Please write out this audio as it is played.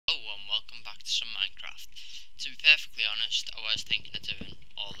welcome back to some Minecraft. To be perfectly honest, I was thinking of doing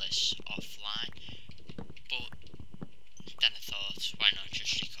all this offline, but then I thought, why not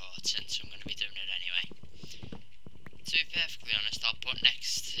just record since I'm going to be doing it anyway. To be perfectly honest, I'll put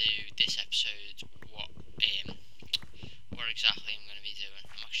next to this episode what exactly I'm going to be doing.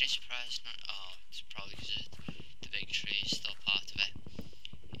 I'm actually surprised not. Oh, it's probably because the big tree is still part of it.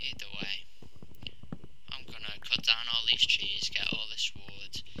 Either way, I'm gonna cut down all these trees, get all this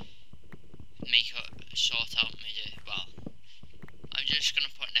wood, sort out my, I'm just gonna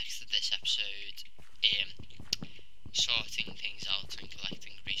put next to this episode, sorting things out and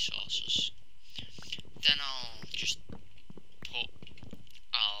collecting resources. Then I'll just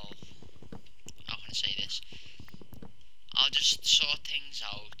how can I say this? I'll just sort things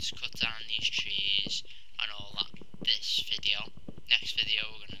out, cut down these trees and all that this video. Next video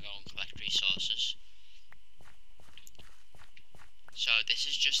we're gonna go and collect resources. So this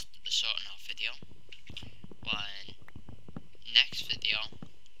is just the sorting out video. Next video,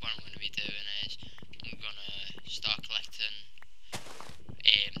 what I'm going to be doing is I'm going to start collecting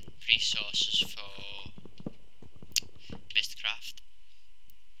resources for Mr. Craft.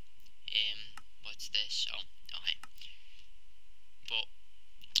 What's this? Oh, okay. But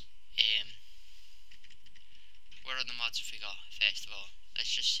what other mods have we got? First of all,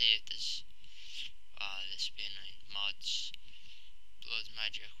 let's just see if there's this would be mods. Blood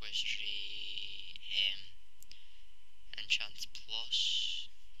Magic Wizardry, Enchant Plus,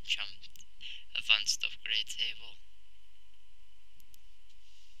 Enchant Advanced Upgrade Table.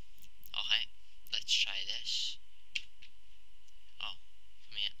 Okay, let's try this. Oh,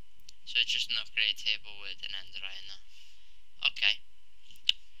 come here. So it's just an upgrade table with an ender in there. Okay.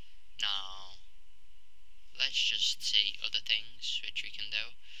 Now, let's just see other things which we can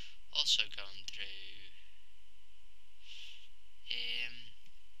do. Also going through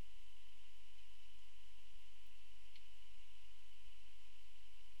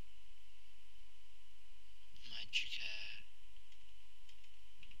Magicka.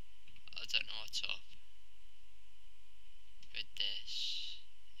 I don't know what's up with this.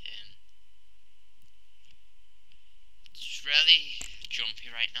 It's really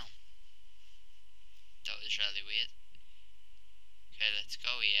jumpy right now. That was really weird. Okay, let's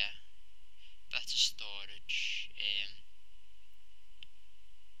go here. Better storage.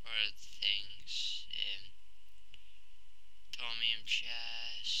 What are the things? Chromium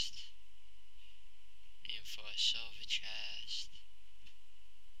chest. Reinforced silver chest.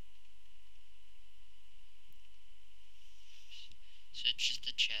 So it's just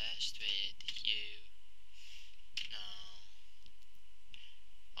a chest with you. No.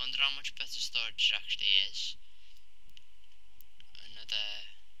 I wonder how much better storage actually is. Another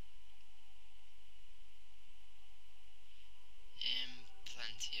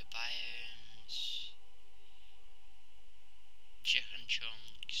plenty of biomes. Chicken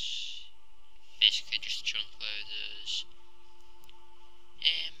chunks. Basically just chunk loaders.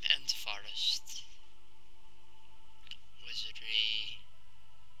 And forest. Wizardry.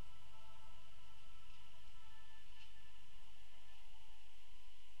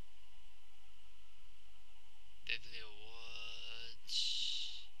 Biblio Woods.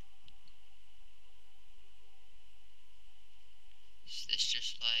 Is this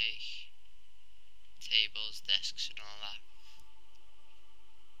just like tables, desks and all that?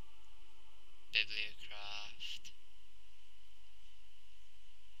 Bibliocraft.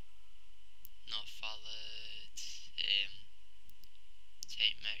 Not followed.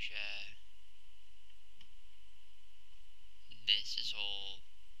 Tape measure. This is all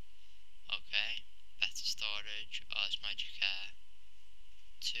okay. Better storage. Ars Magicka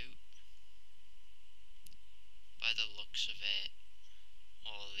 2. By the looks of it,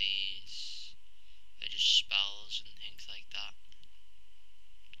 all these are just spells and things like that.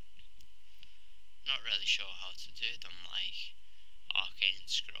 Not really sure how to do them, like arcane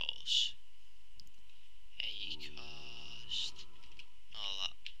scrolls. AE cost, all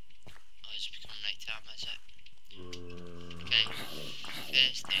that. Oh, it's become night time, has it? Okay,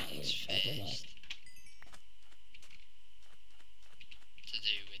 first things first. To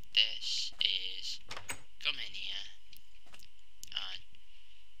do with this is come in here, and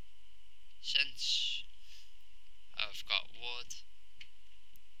since I've got wood,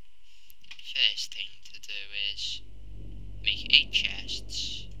 first thing to do is make 8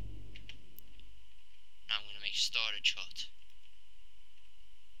 chests. Now I'm going to make a storage hut.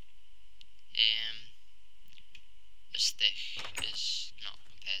 The stick is not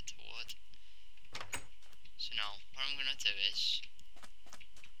compared to wood. So now what I'm going to do is,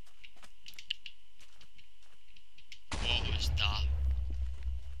 what was that?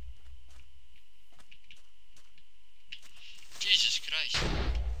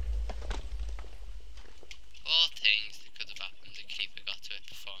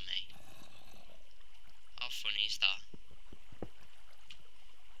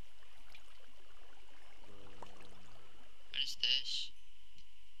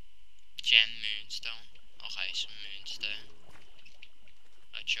 moonstone. Okay, some moonstone.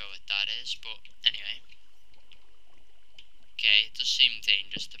 Not sure what that is, but anyway. Okay, it does seem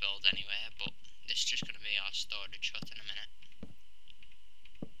dangerous to build anywhere, but this is just going to be our storage hut in a minute.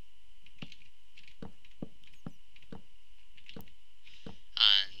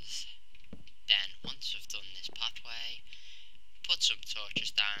 And then once we've done this pathway, put some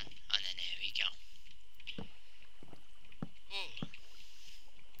torches down, and then here we go. Ooh.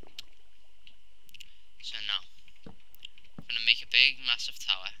 So now, I'm going to make a big massive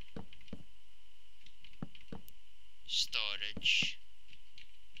tower. Storage.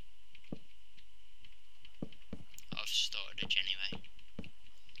 Of storage anyway.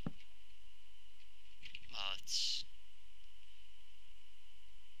 Well, it's...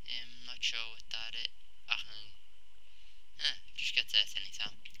 I'm not sure what that is. I can... just get to it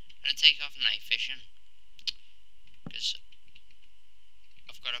anytime. I'm going to take off night vision. Because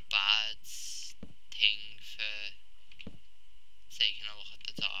I've got a bad thing for taking a look at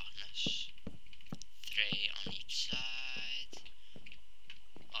the darkness. 3 on each side.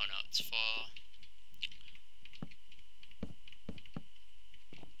 Oh no, it's 4.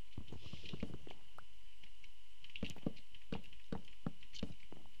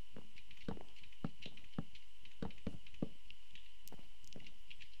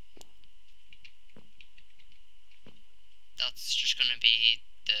 That's just gonna be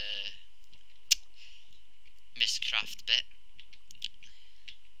the Mistcraft bit.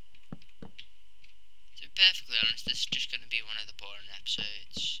 To be perfectly honest, this is just gonna be one of the boring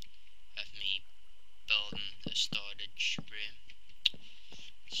episodes of me building a storage room.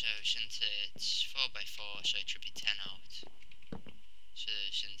 So since it's 4x4, so it should be 10 out. So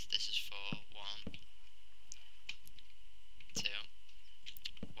since this is 4, 1, 2,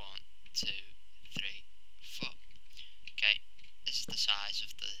 1, 2, 3, 4. Okay, this is the size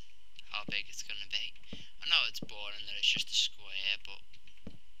of how big it's gonna be. I know it's boring that it's just a square, but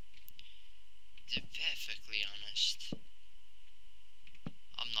to be perfectly honest,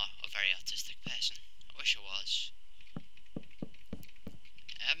 I'm not a very artistic person. I wish I was.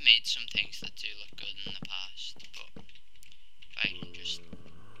 I have made some things that do look good in the past, but if I can just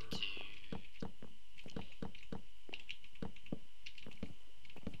do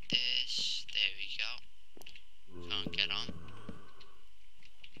this, there we go. Can't get on.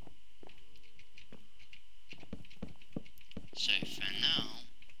 So for now,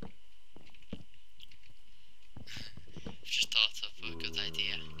 I've just thought of a good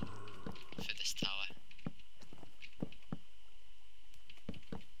idea for this tower.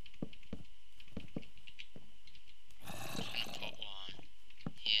 I'm gonna put one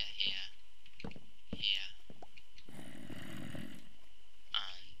here, here, here,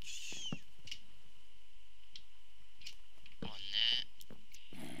 and one there,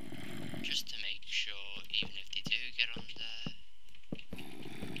 just to make sure even if they do get under,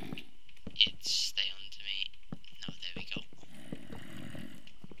 it'd stay under me. No, there we go.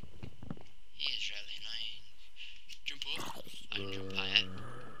 He is really annoying. Jump up. I can jump higher.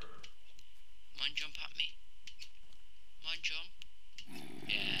 Come on, jump at me. Come on, jump.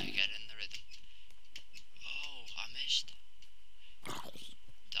 Yeah, get in the rhythm. Oh, I missed.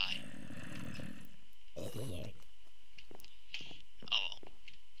 Die. Oh well.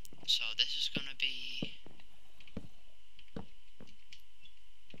 So this is gonna be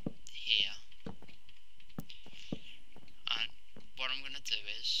here. And what I'm gonna do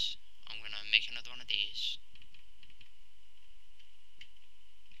is I'm gonna make another one of these.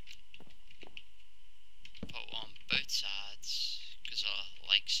 Put on both sides because I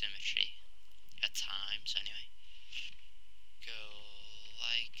like symmetry at times anyway. Go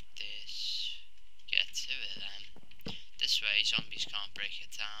like this. Get to it then. This way zombies can't break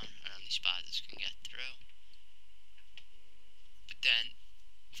it down and only spiders can get through. But then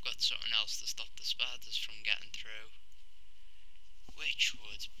I've got something else to stop the spiders from getting through, which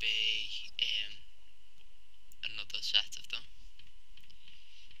would be another set of them.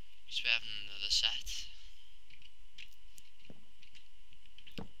 So we're having another set.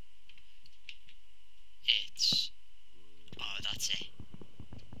 It's... oh, that's it.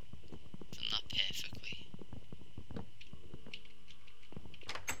 Done that perfectly.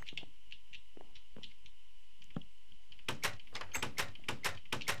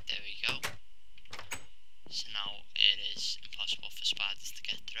 There we go. So now it is impossible for spiders to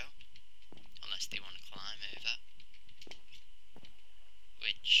get through, unless they want to climb over.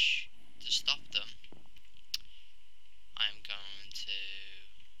 Which, to stop them, I'm going to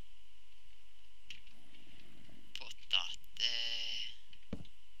put that there.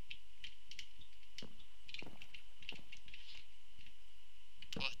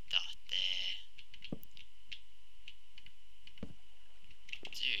 Put that there.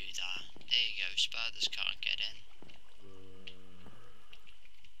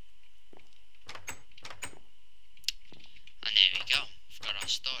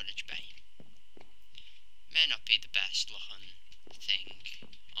 may not be the best looking thing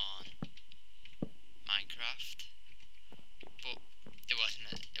on Minecraft, but it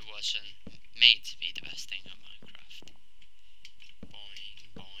wasn't made to be the best thing on Minecraft. Boing,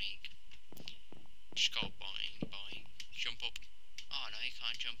 boing. Just go boing, boing. Jump up. Oh no, you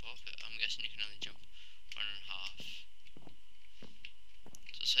can't jump up. I'm guessing you can only jump 1.5.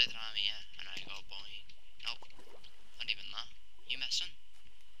 So say that I'm here and I go boing. Nope, not even that. You messing?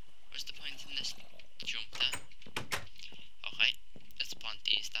 What's the point in this jump there? Okay, let's plant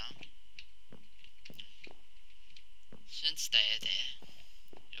these down. Since they're there,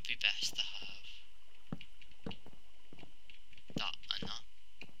 it'll be best to have that and that.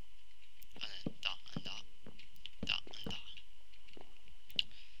 And then that and that. That and that.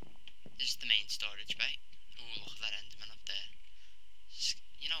 This is the main storage bay. Oh, look at that Enderman up there.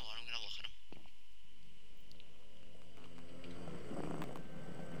 You know what, I'm gonna look at him.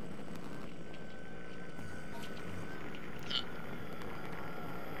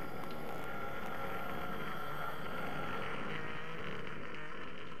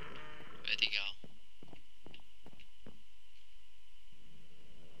 Where'd he go?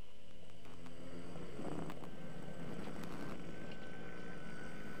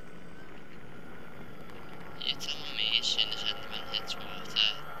 You're telling me as soon as Enderman hits water,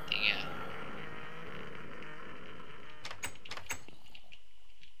 they get...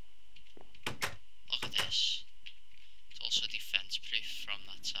 Look at this. It's also defense proof from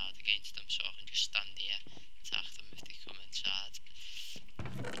that side against them, so I can just stand here, attack them if they come inside.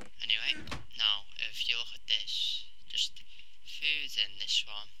 Anyway, now if you look at this, just food in this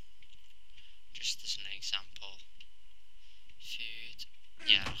one, just as an example. Food,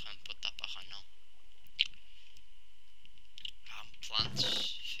 yeah, I can put that back on now.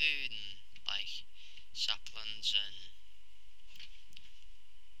 Plants, food, and like saplings and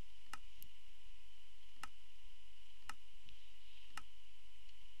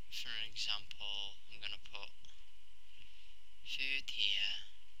for an example, I'm gonna put food here.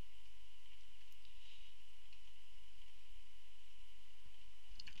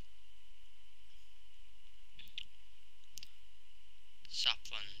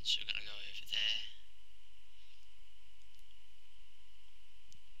 Saplings are gonna go over there.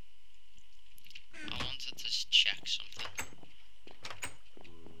 I wanted to check something.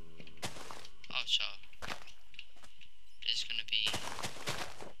 Oh, so there's gonna be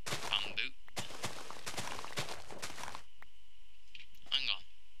bamboo. Hang on.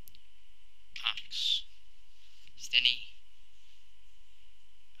 Axe. Is there any?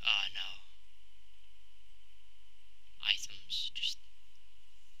 Oh no. Items. Just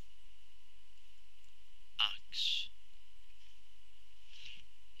axe.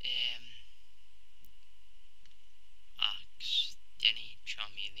 Axe. Denny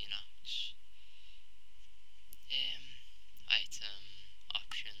Charmeleon axe. Item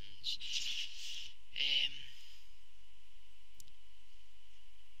options.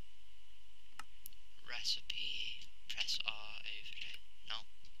 Recipe. Press R over it. No.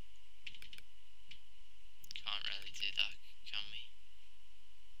 Can't really do that, can we?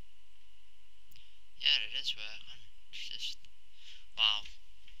 Yeah, it is working. It's just wow.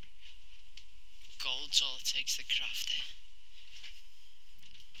 Gold's all it takes to craft it.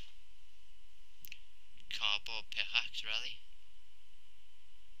 Cardboard pickaxe, really.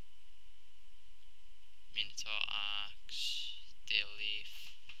 Minotaur axe, steel leaf.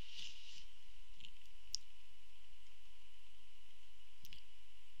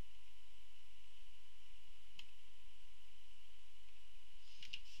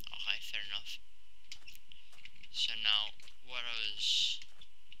 Okay, fair enough. So now,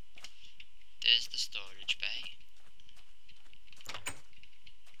 there's the storage bay.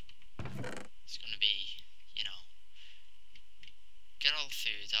 It's gonna be, you know, get all the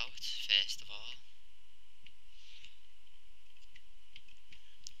food out, first of all.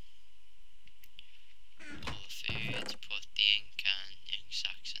 All the food, put the ink and ink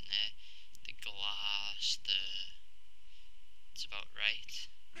sacks in there. The glass, it's about right.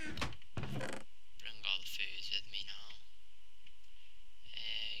 Bring all the food with me now.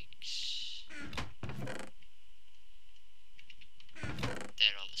 Eggs.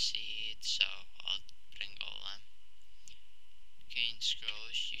 They're all the seeds, so I'll bring all them. Cane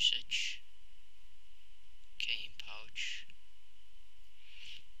scrolls usage. Cane pouch.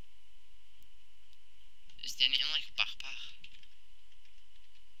 Is there anything like a backpack?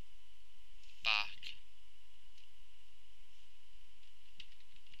 Back.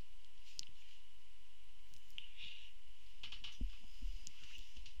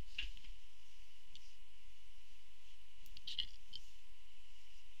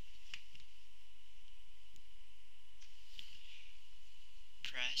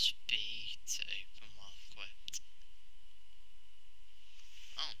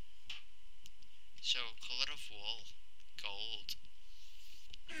 colour of wool? Gold.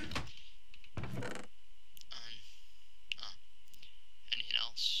 And, oh, anything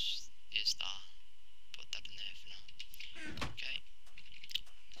else? Is that? Put that in there for now. Okay.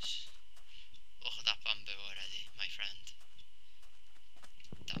 Look at that bamboo already, my friend.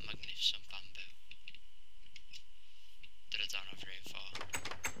 That magnificent bamboo. That I don't have room for.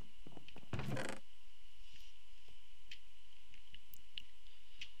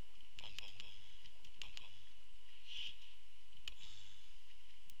 Boom, boom, boom. Boom, boom.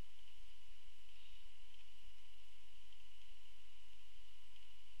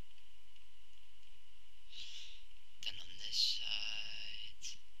 Then on this side,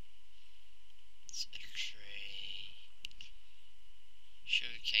 it's a tree.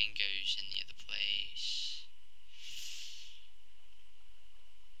 Sugarcane goes in the other place.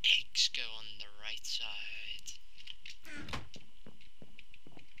 Eggs go on the right side.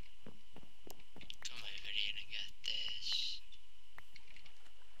 Come over here and get this.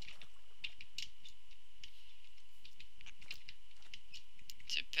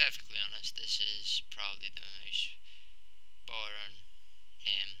 To be perfectly honest, this is probably the most boring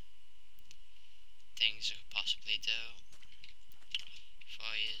things I could possibly do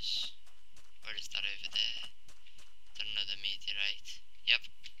for yous. What is that over there? Is that another meteorite? Yep.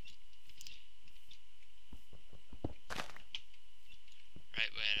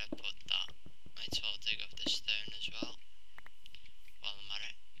 Right where I put that. Might as well dig up this stone as well while I'm at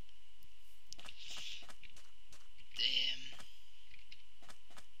it.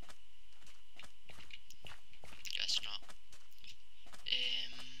 Guess not.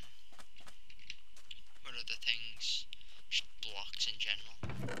 What other things? Just blocks in general.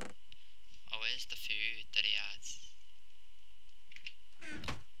 Oh, where's the food that he had?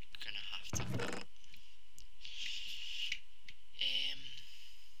 Gonna have to put.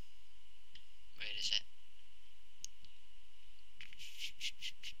 Where is it?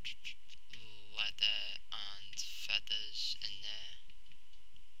 Leather and feathers in there.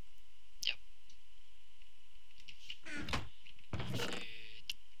 Yep. More food.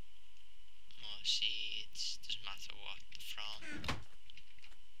 More seeds. Doesn't matter what they're from.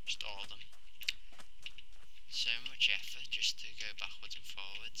 Just all of them. So much effort just to go backwards and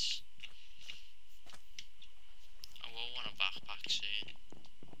forwards. I will want a backpack soon.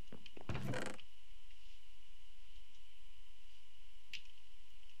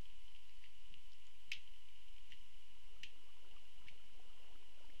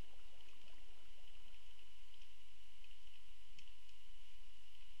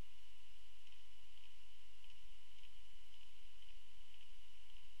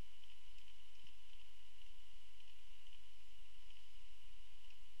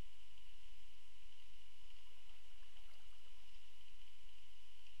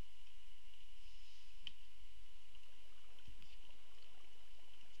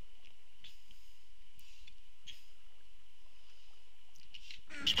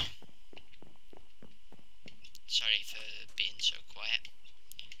 Sorry for being so quiet.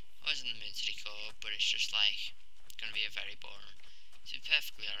 I was in the mood to record, but it's just like gonna be a very boring. To be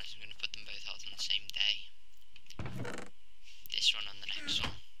perfectly honest, I'm gonna put them both out on the same day. This one and the next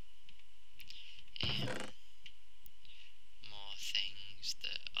one. More things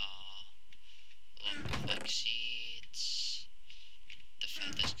that look like seeds. The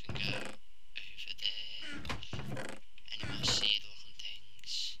feathers can go over there. Any more seed looking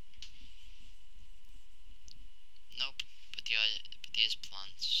things? Nope, but these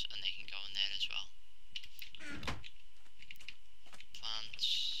plants and they can go in there as well.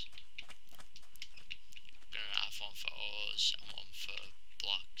 Plants. I'm gonna have one for ores and one for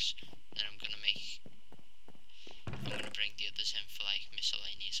blocks. Then I'm gonna make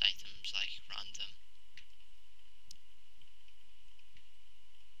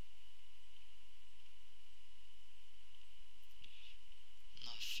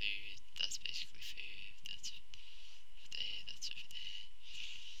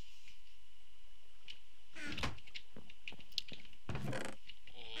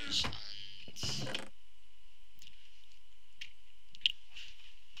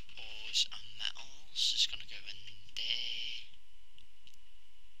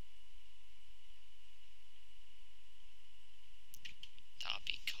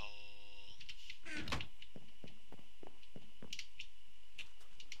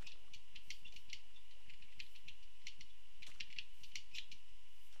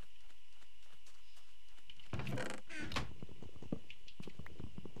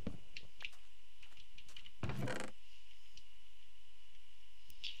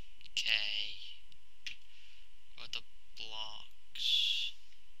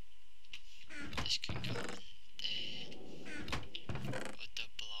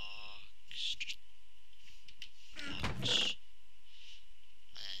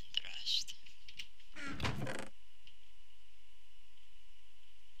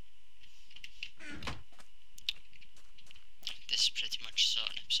just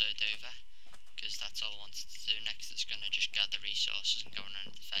sort an episode over, because that's all I wanted to do. Next it's going to just gather resources and go on an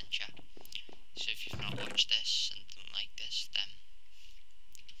adventure. So if you've not watched this and don't like this, then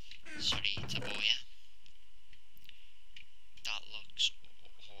sorry to bore you. That looks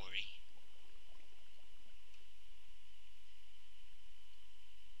hoary.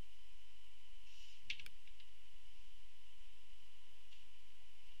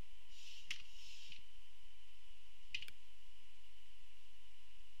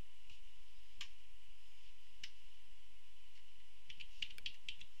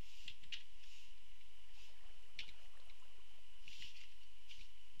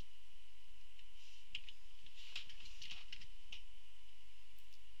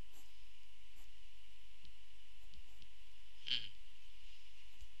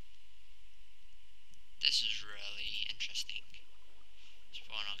 This is really interesting.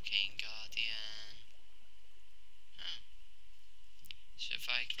 Spawn Arcane Guardian. Oh. So if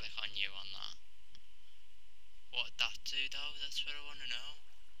I click on you on that, what that do though? That's what I want to know.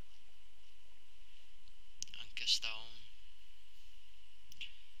 Anchor Stone.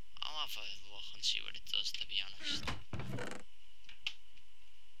 I'll have a look and see what it does, to be honest.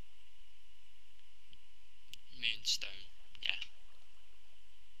 Moonstone, yeah.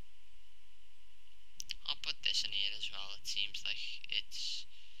 I'll put this in here as well. It seems like it's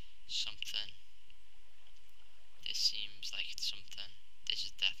something. This seems like it's something. This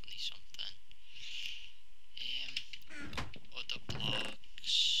is definitely something. Other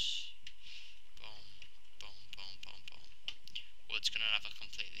blocks. Boom, boom, boom, boom, boom. Wood's gonna have a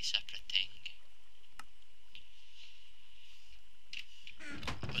completely separate thing.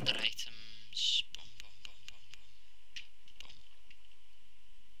 Other items. Boom, boom, boom, boom, boom, boom.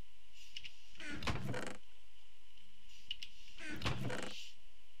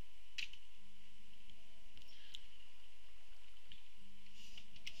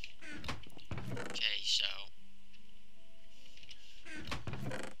 Okay, so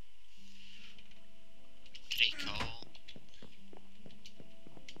pretty cool.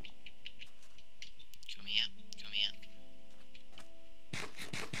 Come here, come here.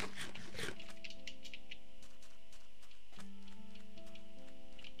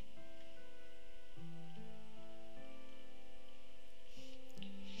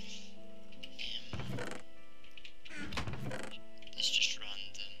 It's just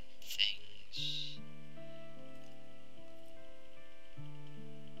random things.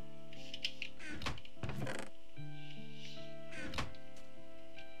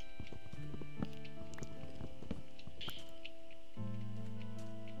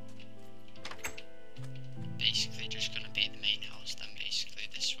 Basically just gonna be the main house then, basically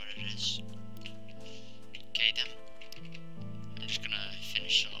this is what it is. Okay then, I'm just gonna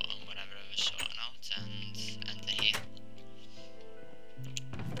finish sorting whatever I was sorting out and end it here.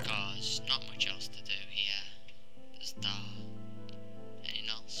 Because not much else to do here. There's that. Anything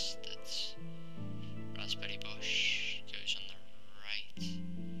else? That's raspberry bush, goes on the right.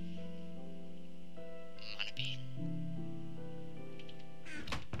 Mana bean.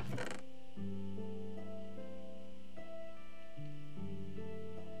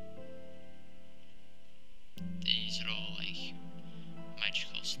 These are all like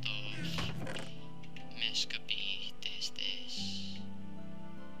magical stuff. Miska B, this.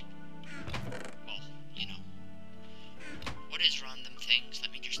 Well, you know. What is random things?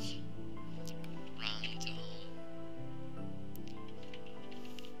 Let me just random.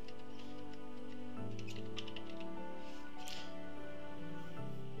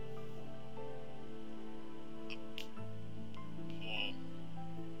 Whoa.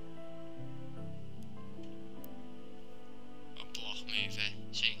 A block mover,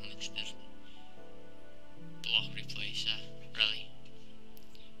 so you can literally block replacer, really?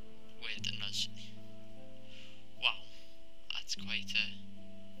 With a nuzz. Wow, that's quite a...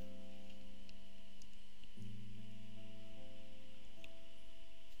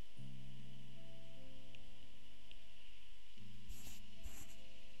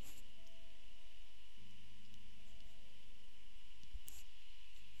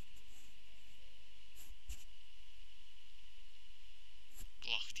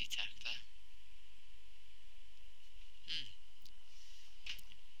 block detector.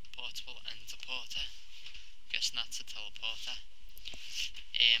 Portable enterporter. Guessing that's a teleporter.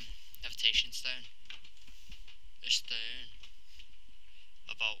 Levitation stone. A stone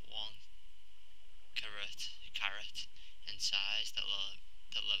about 1 carat in size that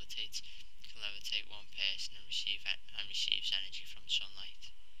levitates. Can levitate one person and receives energy from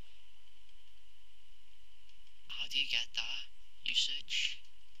sunlight. How do you get that usage?